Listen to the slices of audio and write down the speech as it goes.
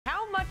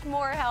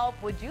more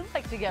help would you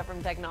like to get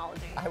from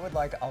technology? I would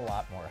like a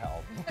lot more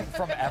help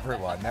from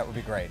everyone. That would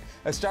be great.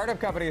 A startup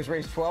company has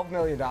raised $12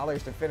 million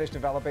to finish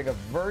developing a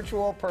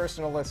virtual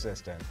personal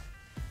assistant.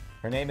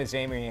 Her name is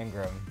Amy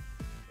Ingram,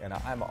 and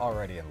I'm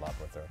already in love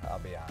with her, I'll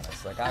be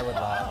honest. Like, I would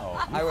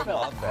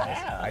love this.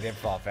 I did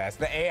fall fast.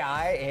 The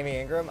AI, Amy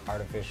Ingram,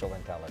 artificial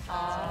intelligence.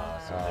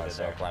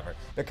 So clever.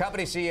 The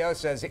company CEO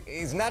says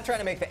he's not trying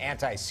to make the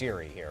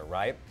anti-Siri here,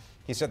 right?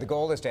 He said the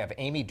goal is to have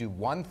Amy do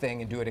one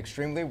thing and do it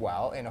extremely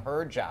well, and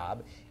her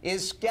job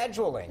is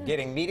scheduling,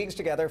 getting meetings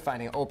together,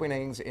 finding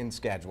openings in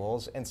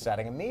schedules, and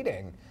setting a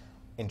meeting.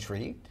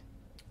 Intrigued?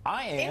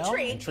 I am.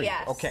 Intrigued,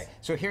 yes. Okay,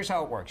 so here's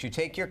how it works. You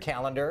take your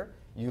calendar,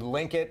 you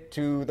link it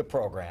to the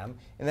program,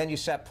 and then you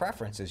set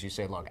preferences. You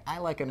say, look, I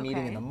like a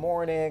meeting in the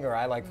morning, or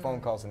I like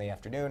phone calls in the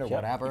afternoon, or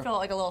whatever. You fill out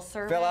like a little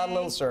survey. Fill out a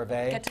little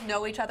survey. Get to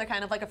know each other,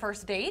 kind of like a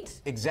first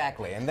date.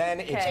 Exactly, and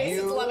then it's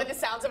you. Loving the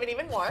sounds of it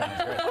even more.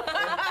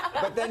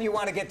 But then you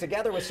want to get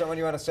together with someone,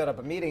 you want to set up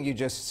a meeting, you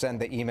just send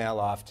the email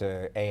off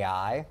to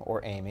AI,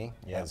 or Amy,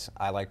 as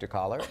I like to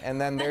call her, and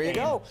then there you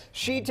go.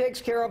 She takes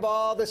care of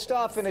all the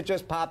stuff, and it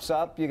just pops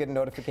up. You get a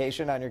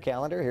notification on your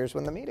calendar. Here's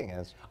when the meeting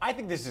is. I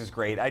think this is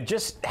great. I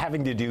just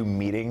having to do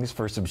meetings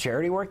for some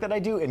charity work that I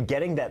do, and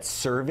getting that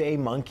Survey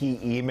Monkey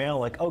email,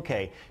 like,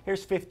 okay,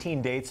 here's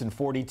 15 dates and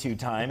 42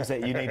 times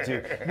that you need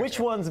to, which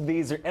ones of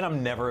these are, and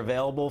I'm never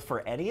available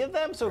for any of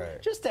them, so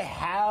just to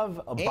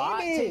have a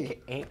bot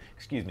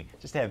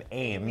just to have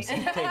Ames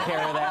take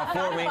care of that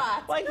for me,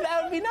 like,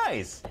 that would be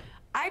nice.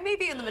 I may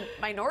be in the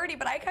minority,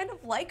 but I kind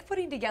of like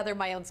putting together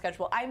my own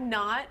schedule. I'm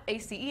not a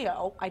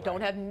CEO. I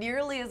don't have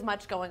nearly as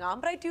much going on,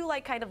 but I do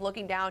like kind of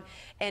looking down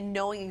and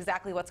knowing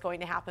exactly what's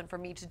going to happen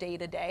from each day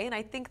to day. And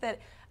I think that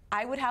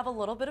I would have a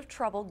little bit of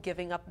trouble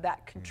giving up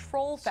that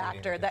control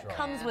factor that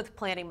comes with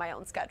planning my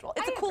own schedule.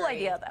 It's a cool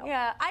idea, though.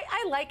 Yeah,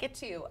 I like it,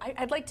 too.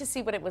 I'd like to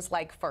see what it was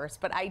like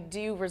first, but I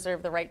do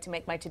reserve the right to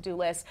make my to-do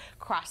list,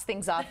 cross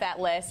things off that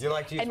list. You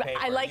like to use paper.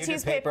 I like to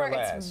use paper.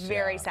 Lists. It's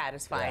very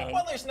satisfying.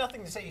 Well, there's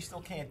nothing to say you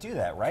still can't do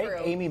that, right? True.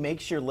 Amy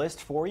makes your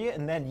list for you,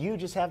 and then you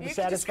just have the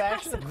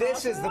satisfaction.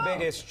 This is the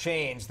biggest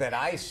change that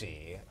I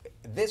see.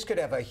 This could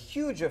have a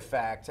huge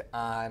effect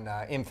on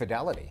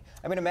infidelity.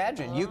 I mean,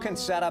 imagine you can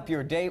set up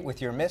your date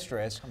with your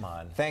mistress. Come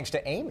on. Thanks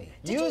to Amy.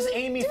 Use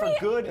Amy for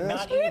good,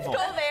 not evil. We had to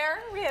go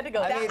there. We had to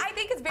go there. I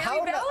think it's very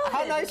how valid.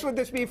 How nice would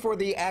this be for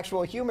the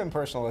actual human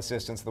personal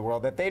assistants of the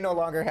world, that they no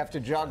longer have to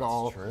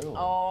juggle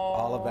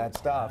all of that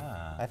stuff?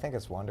 Yeah. I think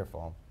it's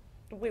wonderful.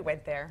 We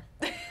went there.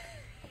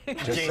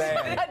 Just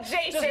saying.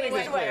 Jason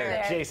went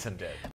there. Jason did.